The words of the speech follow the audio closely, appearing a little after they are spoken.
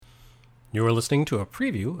You're listening to a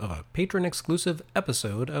preview of a patron-exclusive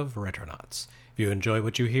episode of Retronauts. If you enjoy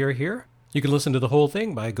what you hear here, you can listen to the whole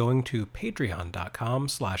thing by going to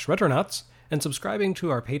patreon.com/retronauts and subscribing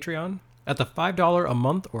to our Patreon at the $5 a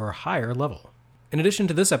month or higher level. In addition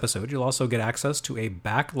to this episode, you'll also get access to a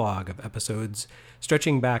backlog of episodes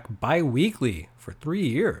stretching back bi-weekly for 3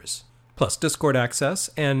 years, plus Discord access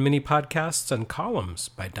and mini podcasts and columns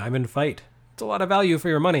by Diamond Fight. It's a lot of value for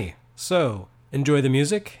your money, so enjoy the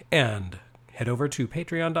music and head over to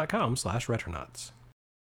patreon.com/retronauts.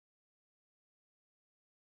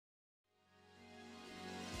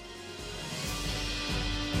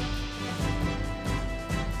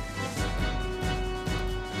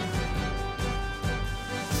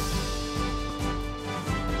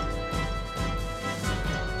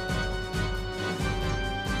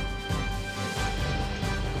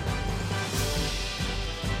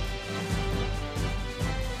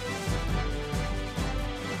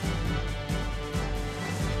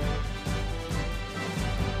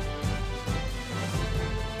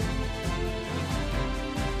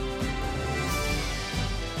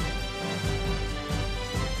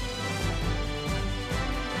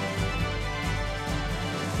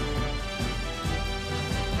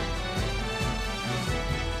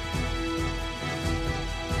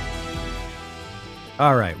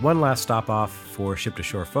 All right, one last stop off for Ship to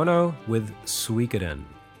Shore Phono with Suikoden.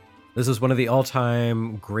 This is one of the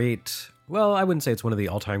all-time great, well, I wouldn't say it's one of the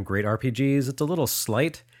all-time great RPGs. It's a little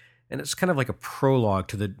slight, and it's kind of like a prologue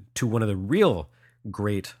to one of the real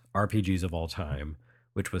great RPGs of all time,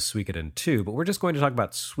 which was Suikoden 2. But we're just going to talk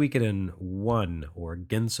about Suikoden 1, or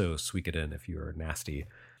Genso Suikoden if you're nasty.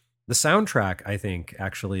 The soundtrack, I think,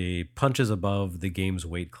 actually punches above the game's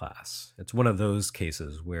weight class. It's one of those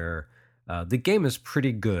cases where the game is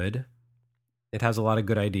pretty good. It has a lot of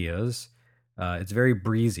good ideas. It's very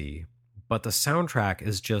breezy, but the soundtrack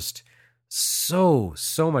is just so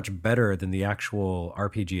much better than the actual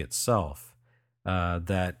RPG itself.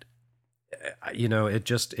 That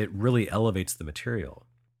it really elevates the material.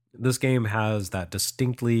 This game has that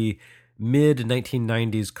distinctly mid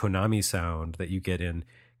 1990s Konami sound that you get in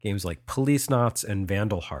games like Policenauts and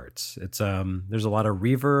Vandal Hearts. It's there's a lot of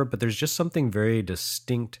reverb, but there's just something very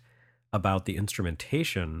distinct about the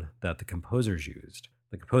instrumentation that the composers used.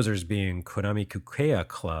 The composers being Konami Kukeya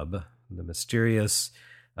Club, the mysterious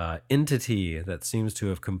entity that seems to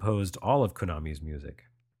have composed all of Konami's music.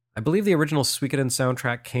 I believe the original Suikoden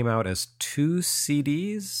soundtrack came out as 2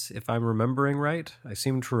 CDs, if I'm remembering right. I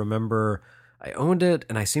seem to remember I owned it,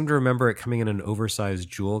 and I seem to remember it coming in an oversized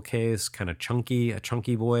jewel case, kind of chunky, a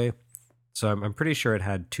chunky boy. So I'm pretty sure it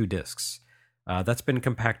had 2 discs. That's been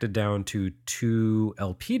compacted down to 2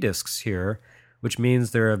 LP discs here, which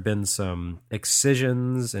means there have been some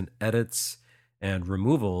excisions and edits and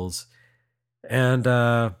removals. And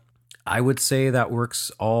I would say that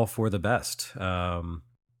works all for the best. Some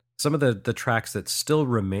of the tracks that still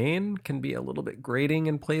remain can be a little bit grating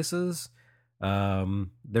in places.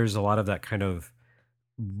 There's a lot of that kind of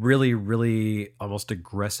really almost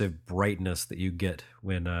aggressive brightness that you get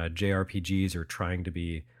when JRPGs are trying to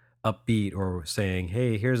be upbeat or saying,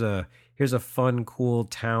 hey, here's a fun, cool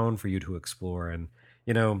town for you to explore. And,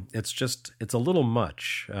 it's a little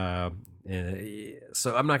much.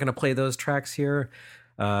 So I'm not going to play those tracks here.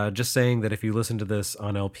 Just saying that if you listen to this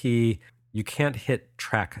on LP, you can't hit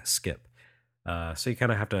track skip. So you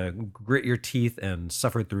kind of have to grit your teeth and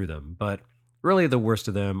suffer through them. But really the worst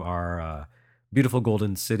of them are Beautiful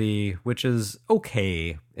Golden City, which is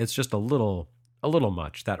okay. It's just a little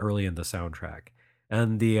much that early in the soundtrack.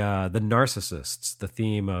 And the Narcissists, the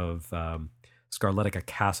theme of Scarletica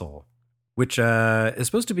Castle, which is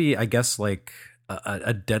supposed to be, I guess, like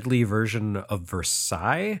a deadly version of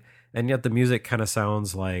Versailles, and yet the music kind of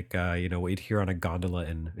sounds like what you'd hear on a gondola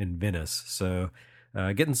in Venice. So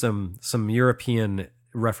getting some European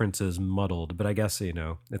references muddled, but I guess it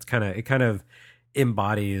kind of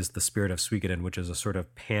embodies the spirit of Suikoden, which is a sort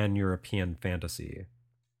of pan-European fantasy.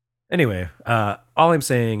 Anyway, all I'm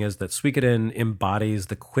saying is that Suikoden embodies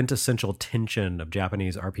the quintessential tension of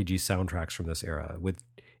Japanese RPG soundtracks from this era, with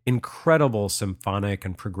incredible symphonic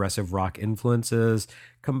and progressive rock influences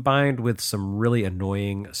combined with some really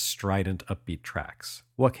annoying, strident, upbeat tracks.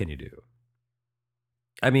 What can you do?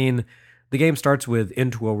 I mean, the game starts with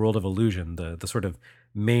Into a World of Illusion, the sort of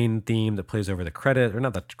main theme that plays over the credit, or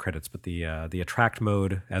not the credits, but the attract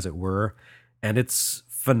mode, as it were, and it's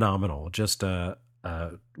phenomenal. Just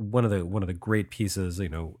one of the great pieces,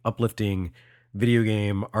 uplifting video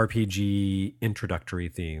game RPG introductory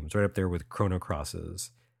themes, right up there with Chrono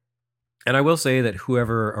Crosses. And I will say that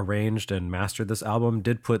whoever arranged and mastered this album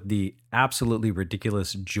did put the absolutely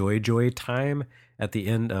ridiculous Joy Joy time at the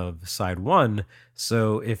end of side one.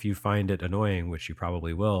 So if you find it annoying, which you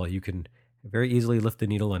probably will, you can very easily lift the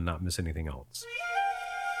needle and not miss anything else.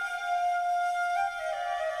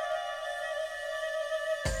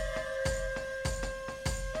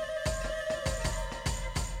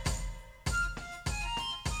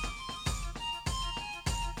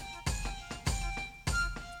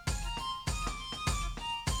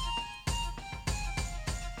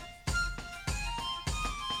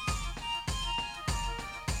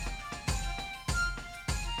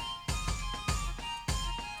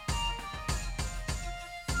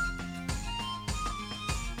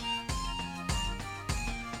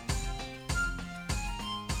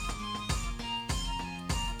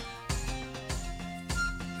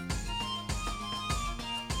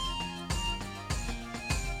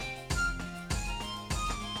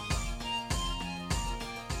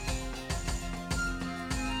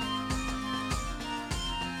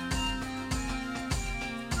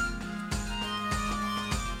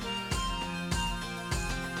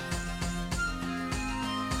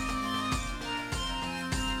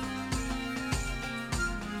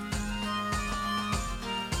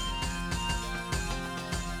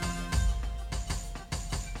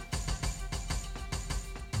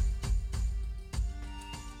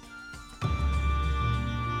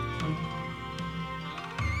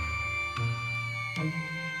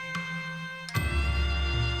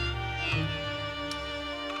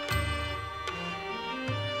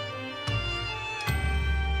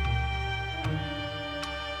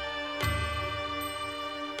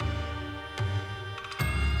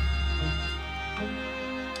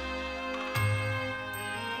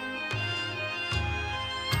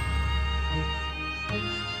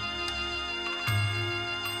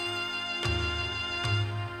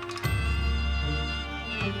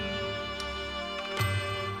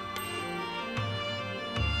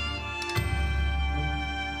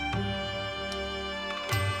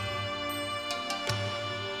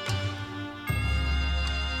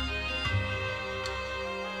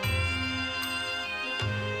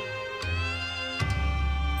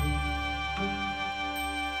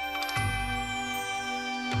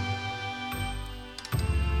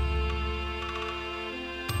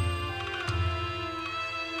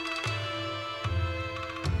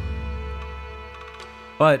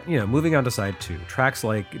 But, moving on to side two, tracks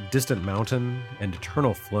like Distant Mountain and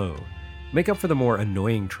Eternal Flow make up for the more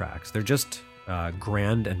annoying tracks. They're just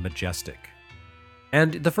grand and majestic.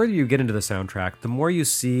 And the further you get into the soundtrack, the more you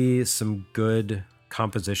see some good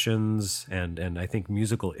compositions and I think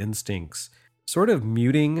musical instincts sort of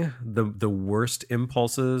muting the worst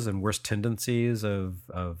impulses and worst tendencies of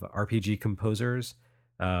RPG composers,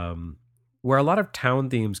 where a lot of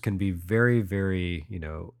town themes can be very, very,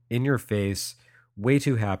 in your face, way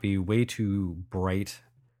too happy, way too bright.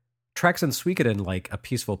 Tracks in Suikoden like A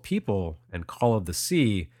Peaceful People and Call of the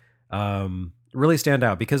Sea really stand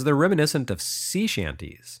out because they're reminiscent of sea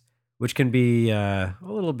shanties, which can be a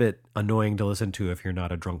little bit annoying to listen to if you're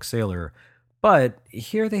not a drunk sailor. But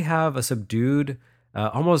here they have a subdued,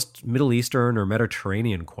 almost Middle Eastern or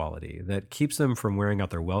Mediterranean quality that keeps them from wearing out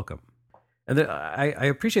their welcome. And I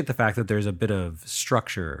appreciate the fact that there's a bit of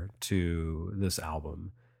structure to this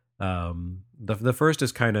album. The first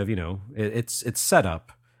is kind of, it's set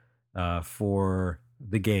up for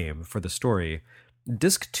the game, for the story.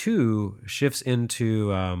 Disc 2 shifts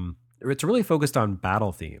into, it's really focused on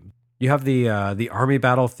battle theme. You have the army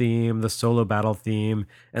battle theme, the solo battle theme,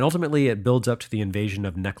 and ultimately it builds up to the invasion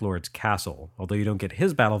of Necklord's castle, although you don't get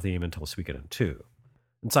his battle theme until Suikoden 2.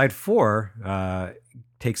 And side 4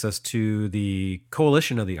 takes us to the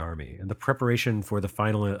coalition of the army and the preparation for the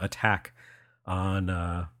final attack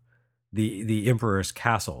on the Emperor's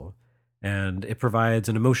castle. And it provides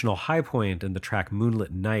an emotional high point in the track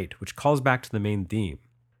Moonlit Night, which calls back to the main theme.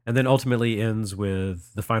 And then ultimately ends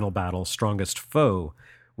with the final battle, Strongest Foe,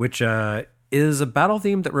 which is a battle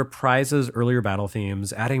theme that reprises earlier battle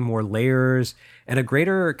themes, adding more layers and a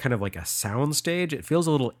greater kind of like a sound stage. It feels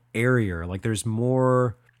a little airier, like there's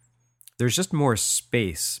just more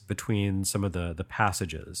space between some of the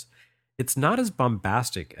passages. It's not as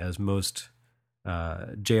bombastic as most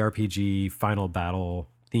JRPG final battle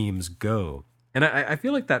themes go. And I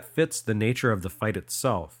feel like that fits the nature of the fight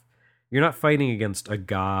itself. You're not fighting against a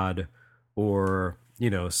god or,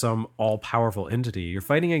 some all-powerful entity. You're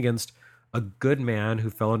fighting against a good man who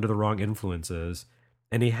fell into the wrong influences,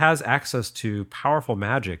 and he has access to powerful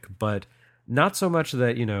magic, but not so much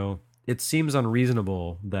that, it seems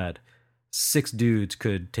unreasonable that 6 dudes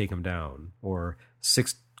could take him down, or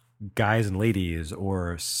 6 guys and ladies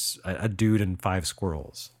or a dude and five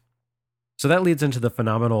squirrels. So that leads into the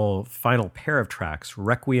phenomenal final pair of tracks,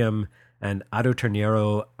 Requiem and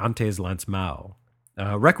Adoternero Antes Lansmao.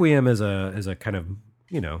 Requiem is a kind of,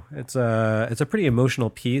 it's a pretty emotional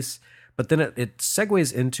piece, but then it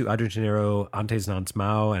segues into Adoternero Antes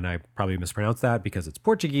Lansmao, and I probably mispronounced that because it's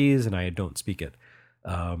Portuguese and I don't speak it.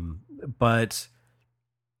 But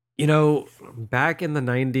back in the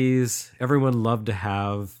 90s, everyone loved to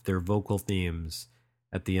have their vocal themes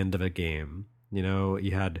at the end of a game.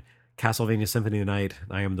 You had Castlevania Symphony of the Night,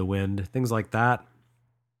 I Am the Wind, things like that.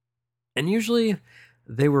 And usually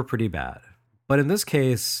they were pretty bad. But in this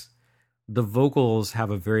case, the vocals have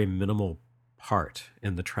a very minimal part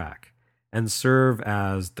in the track and serve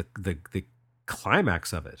as the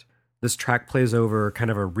climax of it. This track plays over kind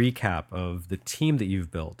of a recap of the team that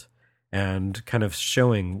you've built and kind of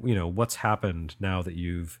showing, what's happened now that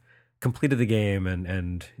you've completed the game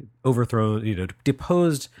and overthrown,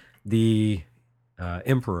 deposed the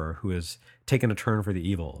emperor who has taken a turn for the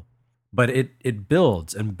evil. But it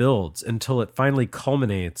builds and builds until it finally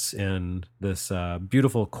culminates in this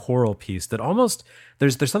beautiful choral piece that almost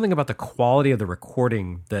there's something about the quality of the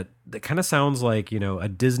recording that kind of sounds like a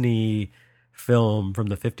Disney film from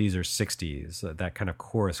the 50s or 60s, that kind of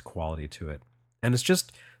chorus quality to it. And it's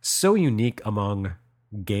just so unique among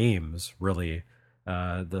games, really.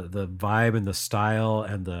 The vibe and the style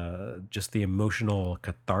and the emotional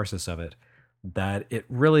catharsis of it, that it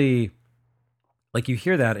really, like, you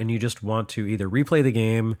hear that and you just want to either replay the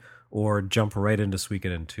game or jump right into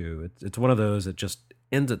Suikoden 2. It's one of those that just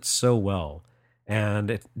ends it so well.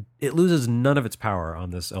 And it loses none of its power on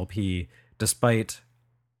this LP, despite,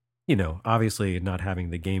 obviously not having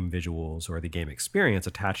the game visuals or the game experience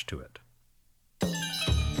attached to it.